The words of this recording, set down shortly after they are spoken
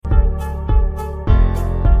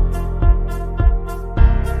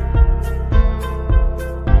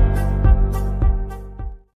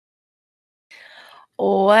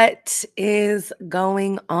What is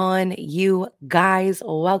going on, you guys?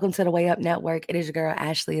 Welcome to the Way Up Network. It is your girl,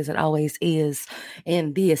 Ashley, as it always is.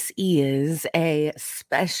 And this is a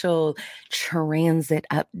special transit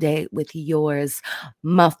update with yours,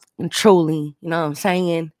 muff and truly. You know what I'm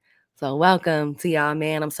saying? So welcome to y'all,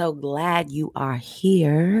 man. I'm so glad you are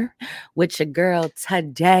here with your girl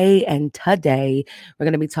today. And today, we're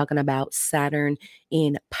going to be talking about Saturn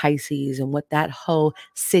in Pisces and what that whole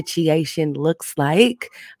situation looks like,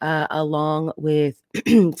 along with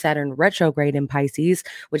Saturn retrograde in Pisces,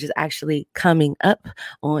 which is actually coming up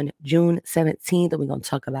on June 17th. And we're going to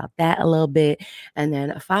talk about that a little bit. And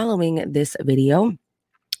then following this video,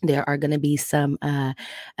 there are going to be some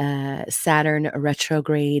Saturn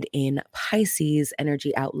retrograde in Pisces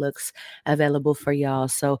energy outlooks available for y'all.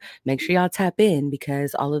 So make sure y'all tap in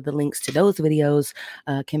because all of the links to those videos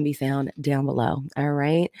can be found down below. All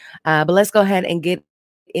right. But let's go ahead and get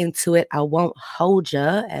into it. I won't hold you,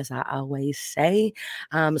 as I always say.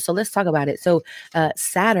 So let's talk about it. So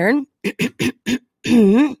Saturn.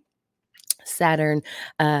 Saturn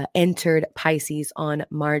entered Pisces on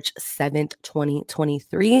March 7th,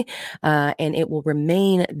 2023, and it will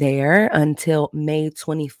remain there until May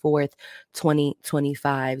 24th,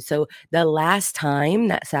 2025. So the last time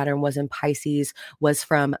that Saturn was in Pisces was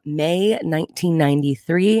from May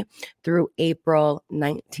 1993 through April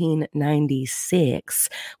 1996,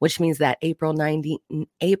 which means that April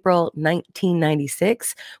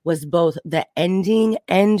 1996 was both the ending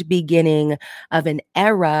and beginning of an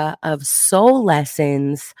era of soul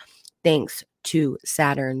lessons thanks to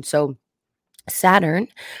Saturn. So Saturn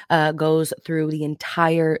goes through the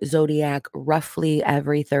entire zodiac roughly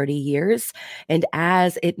every 30 years. And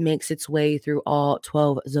as it makes its way through all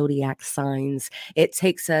 12 zodiac signs, it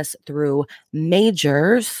takes us through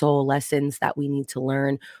major soul lessons that we need to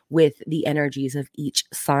learn with the energies of each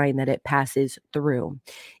sign that it passes through.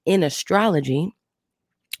 In astrology,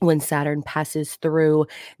 when Saturn passes through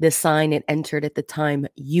the sign it entered at the time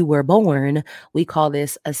you were born, we call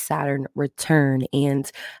this a Saturn return.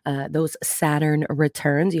 And those Saturn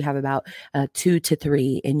returns, you have about 2 to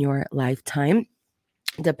 3 in your lifetime,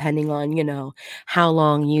 depending on, how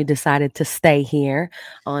long you decided to stay here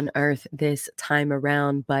on Earth this time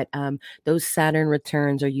around. But those Saturn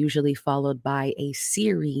returns are usually followed by a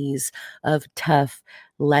series of tough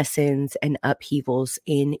lessons and upheavals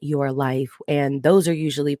in your life. And those are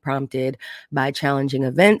usually prompted by challenging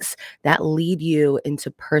events that lead you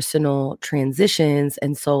into personal transitions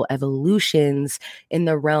and soul evolutions in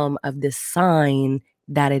the realm of the sign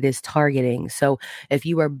that it is targeting. So if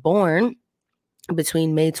you were born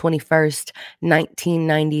between May 21st,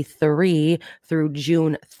 1993 through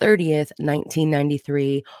June 30th,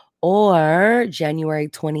 1993, or January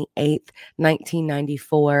 28th,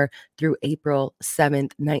 1994 through April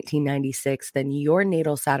 7th, 1996, then your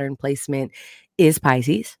natal Saturn placement is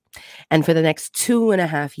Pisces. And for the next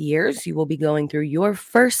 2.5 years, you will be going through your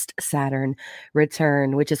first Saturn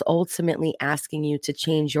return, which is ultimately asking you to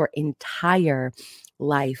change your entire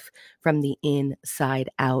life from the inside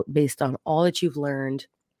out based on all that you've learned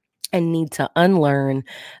and need to unlearn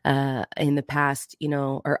in the past,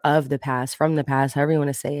 or of the past, from the past, however you want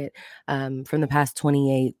to say it, from the past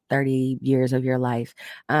 28, 30 years of your life.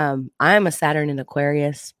 I am a Saturn in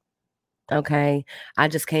Aquarius. Okay. I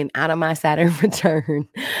just came out of my Saturn return.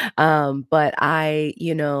 But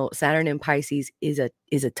Saturn in Pisces is a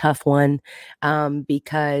tough one.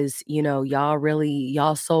 Because,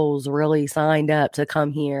 y'all souls really signed up to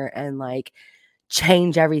come here and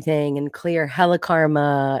change everything and clear hella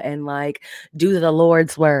karma and do the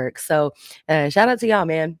Lord's work. So, shout out to y'all,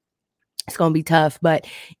 man. It's going to be tough. But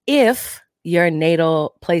if your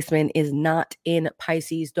natal placement is not in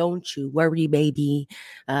Pisces, don't you worry, baby,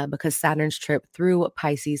 because Saturn's trip through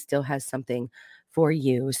Pisces still has something for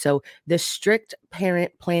you. So the strict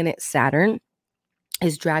parent planet Saturn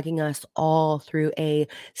is dragging us all through a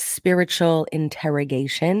spiritual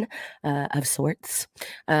interrogation of sorts,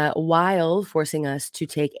 while forcing us to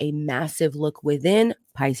take a massive look within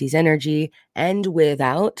Pisces energy and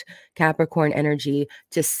without Capricorn energy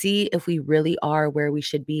to see if we really are where we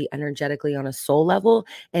should be energetically on a soul level,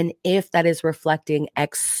 and if that is reflecting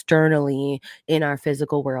externally in our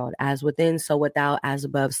physical world, as within, so without, as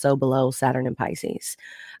above, so below, Saturn and Pisces.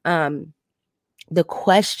 The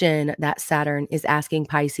question that Saturn is asking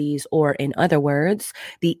Pisces, or in other words,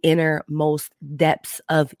 the innermost depths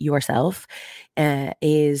of yourself,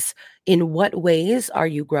 is in what ways are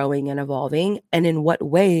you growing and evolving? And in what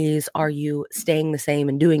ways are you staying the same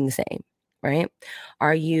and doing the same? right?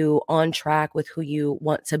 Are you on track with who you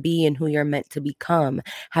want to be and who you're meant to become?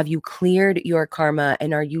 Have you cleared your karma,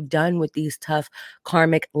 and are you done with these tough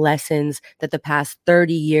karmic lessons that the past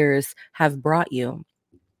 30 years have brought you?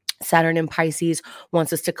 Saturn in Pisces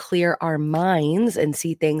wants us to clear our minds and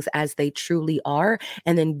see things as they truly are,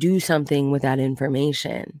 and then do something with that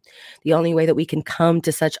information. The only way that we can come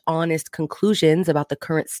to such honest conclusions about the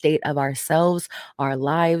current state of ourselves, our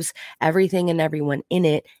lives, everything and everyone in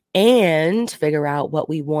it, and figure out what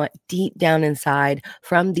we want deep down inside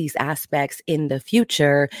from these aspects in the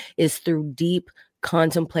future is through deep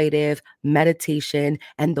contemplative meditation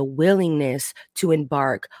and the willingness to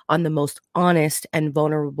embark on the most honest and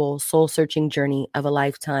vulnerable soul searching journey of a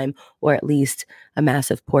lifetime, or at least a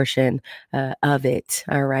massive portion of it.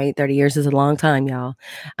 All right. 30 years is a long time, y'all.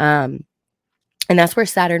 And that's where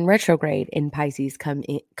Saturn retrograde in Pisces comes.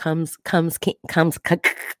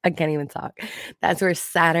 I can't even talk. That's where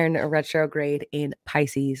Saturn retrograde in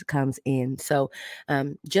Pisces comes in. So,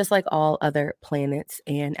 just like all other planets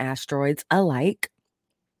and asteroids alike,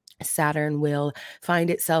 Saturn will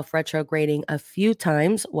find itself retrograding a few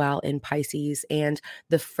times while in Pisces, and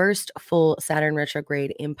the first full Saturn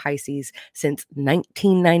retrograde in Pisces since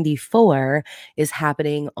 1994 is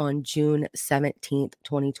happening on June 17th,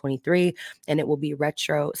 2023, and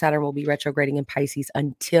Saturn will be retrograding in Pisces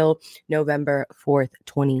until November 4th,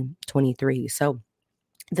 2023. So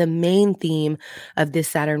the main theme of this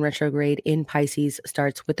Saturn retrograde in Pisces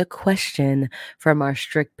starts with a question from our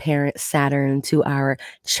strict parent Saturn to our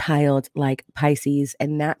childlike Pisces.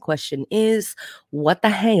 And that question is, what the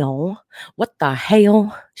hell? What the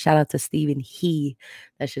hell? Shout out to Stephen.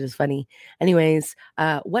 That shit is funny. Anyways,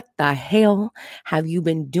 what the hell have you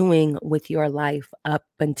been doing with your life up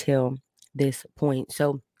until this point?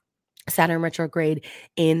 So Saturn retrograde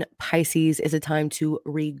in Pisces is a time to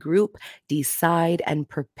regroup, decide, and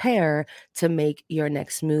prepare to make your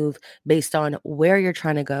next move based on where you're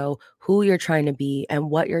trying to go, who you're trying to be, and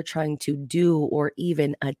what you're trying to do or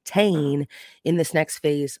even attain in this next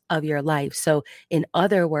phase of your life. So, in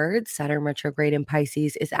other words, Saturn retrograde in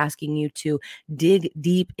Pisces is asking you to dig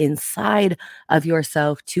deep inside of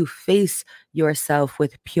yourself to face yourself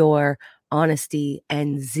with pure honesty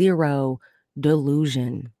and zero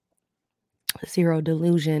delusion. Zero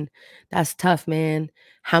delusion. That's tough, man.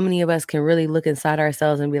 How many of us can really look inside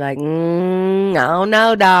ourselves and be like, I don't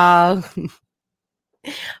know, dog.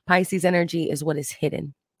 Pisces energy is what is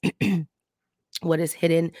hidden. What is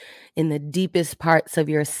hidden in the deepest parts of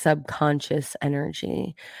your subconscious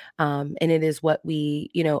energy. And it is what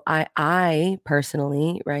I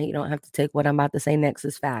personally, right? You don't have to take what I'm about to say next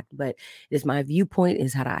as fact, but it is my viewpoint,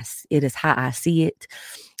 it is how I see it.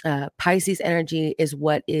 Pisces energy is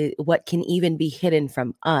what can even be hidden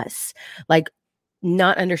from us. Like,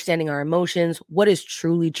 not understanding our emotions, what is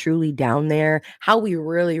truly down there, how we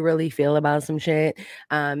really feel about some shit.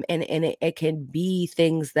 And it can be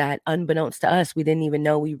things that unbeknownst to us, we didn't even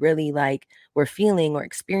know we really were feeling or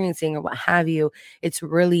experiencing or what have you. It's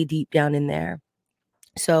really deep down in there.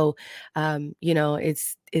 So,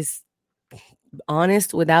 it's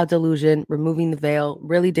honest without delusion, removing the veil,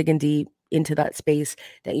 really digging deep into that space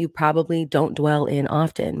that you probably don't dwell in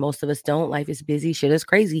often. Most of us don't. Life is busy. Shit is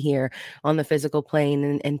crazy here on the physical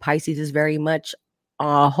plane. And Pisces is very much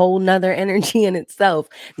a whole nother energy in itself,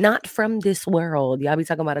 not from this world. Y'all be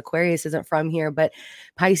talking about Aquarius isn't from here, but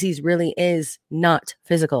Pisces really is not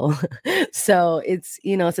physical. So it's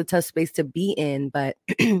a tough space to be in, but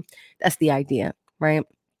that's the idea, right?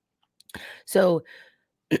 So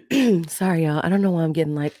sorry, y'all. I don't know why I'm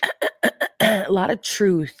getting a lot of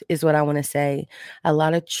truth is what I want to say. A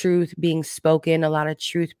lot of truth being spoken, a lot of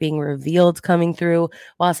truth being revealed coming through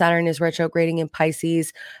while Saturn is retrograding in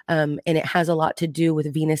Pisces. And it has a lot to do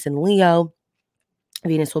with Venus and Leo.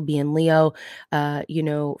 Venus will be in Leo,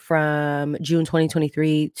 from June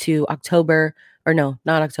 2023 to October, or no,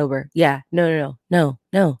 not October. Yeah, no.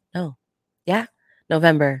 Yeah,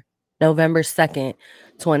 November 2nd,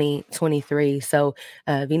 2023. So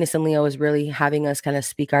Venus and Leo is really having us kind of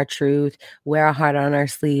speak our truth, wear our heart on our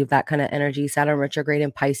sleeve, that kind of energy. Saturn retrograde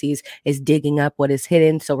in Pisces is digging up what is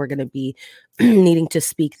hidden. So we're going to be needing to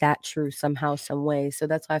speak that truth somehow, some way. So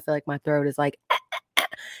that's why I feel like my throat is like,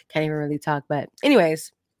 can't even really talk. But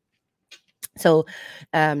anyways, so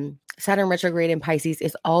Saturn retrograde in Pisces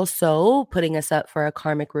is also putting us up for a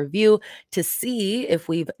karmic review to see if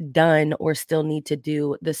we've done or still need to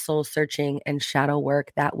do the soul searching and shadow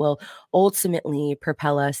work that will ultimately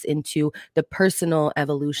propel us into the personal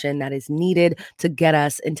evolution that is needed to get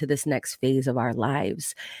us into this next phase of our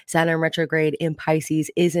lives. Saturn retrograde in Pisces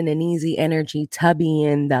isn't an easy energy to be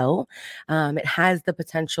in, though. It has the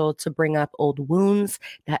potential to bring up old wounds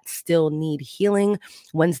that still need healing,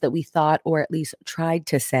 ones that we thought, or at least tried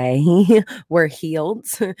to say, were healed.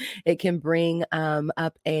 It can bring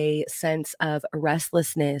up a sense of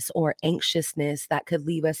restlessness or anxiousness that could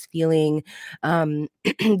leave us feeling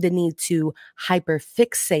the need to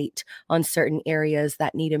hyperfixate on certain areas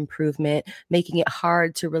that need improvement, making it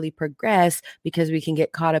hard to really progress because we can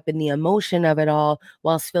get caught up in the emotion of it all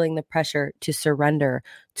whilst feeling the pressure to surrender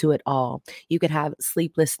to it all. You could have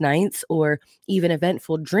sleepless nights or even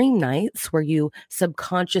eventful dream nights where you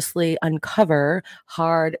subconsciously uncover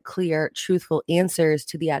hard, clear, truthful answers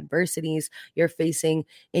to the adversities you're facing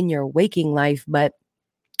in your waking life. But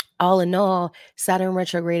all in all, Saturn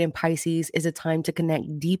retrograde in Pisces is a time to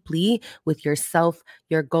connect deeply with yourself,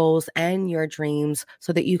 your goals, and your dreams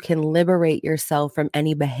so that you can liberate yourself from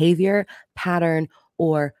any behavior, pattern,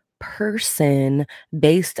 or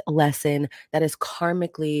person-based lesson that is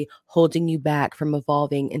karmically holding you back from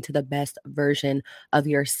evolving into the best version of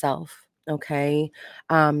yourself. Okay.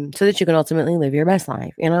 So that you can ultimately live your best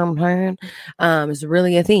life. You know what I'm saying? It's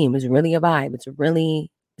really a theme, it's really a vibe, it's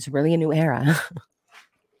really a new era.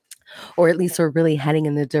 Or at least we're really heading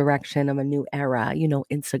in the direction of a new era,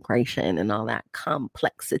 integration and all that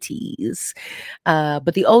complexities.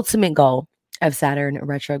 But the ultimate goal of Saturn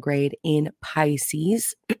retrograde in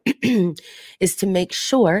Pisces is to make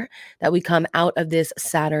sure that we come out of this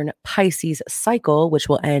Saturn Pisces cycle, which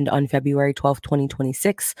will end on February 12th,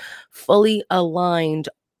 2026, fully aligned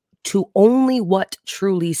to only what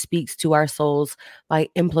truly speaks to our souls by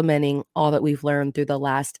implementing all that we've learned through the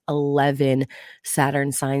last 11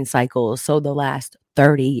 Saturn sign cycles. So the last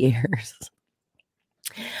 30 years.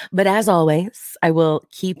 But as always, I will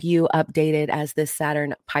keep you updated as this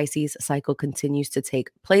Saturn Pisces cycle continues to take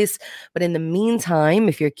place. But in the meantime,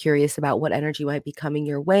 if you're curious about what energy might be coming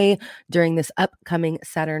your way during this upcoming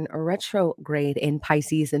Saturn retrograde in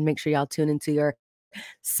Pisces, then make sure y'all tune into your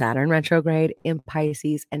Saturn retrograde in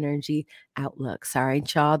Pisces energy outlook. Sorry,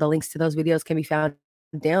 y'all. The links to those videos can be found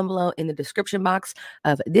down below in the description box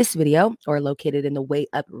of this video or located in the Way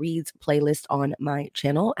Up Reads playlist on my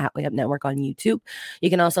channel at Way Up Network on YouTube. You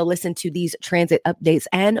can also listen to these transit updates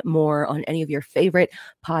and more on any of your favorite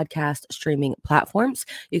podcast streaming platforms.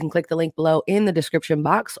 You can click the link below in the description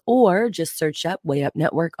box or just search up Way Up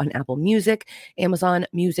Network on Apple Music, Amazon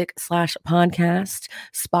Music /podcast,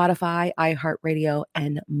 Spotify, iHeartRadio,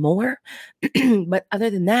 and more. But other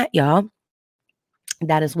than that, y'all,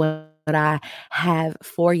 that is what I have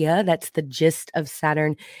for you. That's the gist of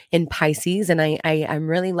Saturn in Pisces. And I'm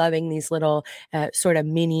really loving these little sort of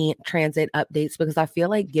mini transit updates because I feel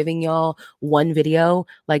like giving y'all one video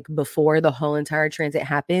like before the whole entire transit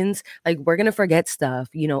happens, like we're going to forget stuff,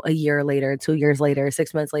 a year later, 2 years later,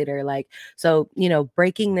 6 months later. So,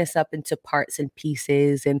 breaking this up into parts and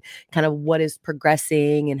pieces and kind of what is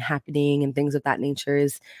progressing and happening and things of that nature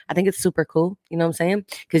I think it's super cool. You know what I'm saying?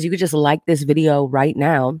 Because you could just like this video right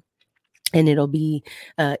now and it'll be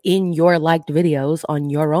in your liked videos on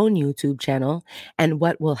your own YouTube channel. And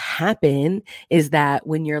what will happen is that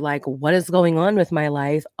when you're like, what is going on with my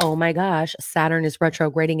life? Oh my gosh, Saturn is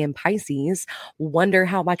retrograding in Pisces. Wonder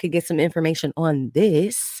how I could get some information on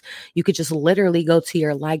this. You could just literally go to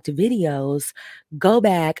your liked videos, go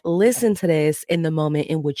back, listen to this in the moment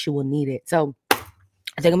in which you will need it. So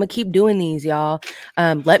I think I'm going to keep doing these, y'all.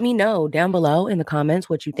 Let me know down below in the comments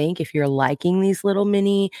what you think. If you're liking these little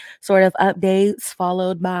mini sort of updates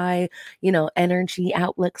followed by, energy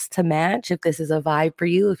outlooks to match. If this is a vibe for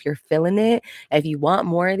you, if you're feeling it, if you want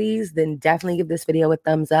more of these, then definitely give this video a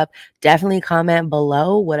thumbs up. Definitely comment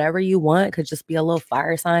below whatever you want. Could just be a little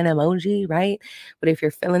fire sign emoji, right? But if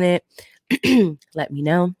you're feeling it, let me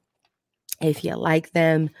know. If you like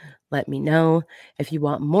them, let me know. If you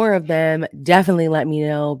want more of them, definitely let me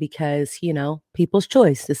know because, people's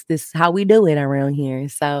choice. This is how we do it around here.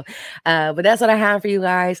 So, but that's what I have for you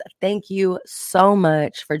guys. Thank you so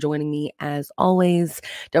much for joining me as always.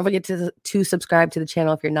 Don't forget to subscribe to the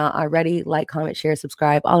channel if you're not already. Like, comment, share,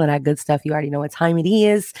 subscribe, all of that good stuff. You already know what time it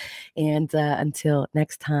is. And until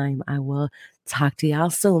next time, I will talk to y'all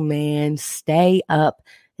soon, man. Stay up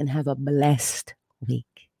and have a blessed week.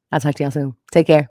 I'll talk to y'all soon. Take care.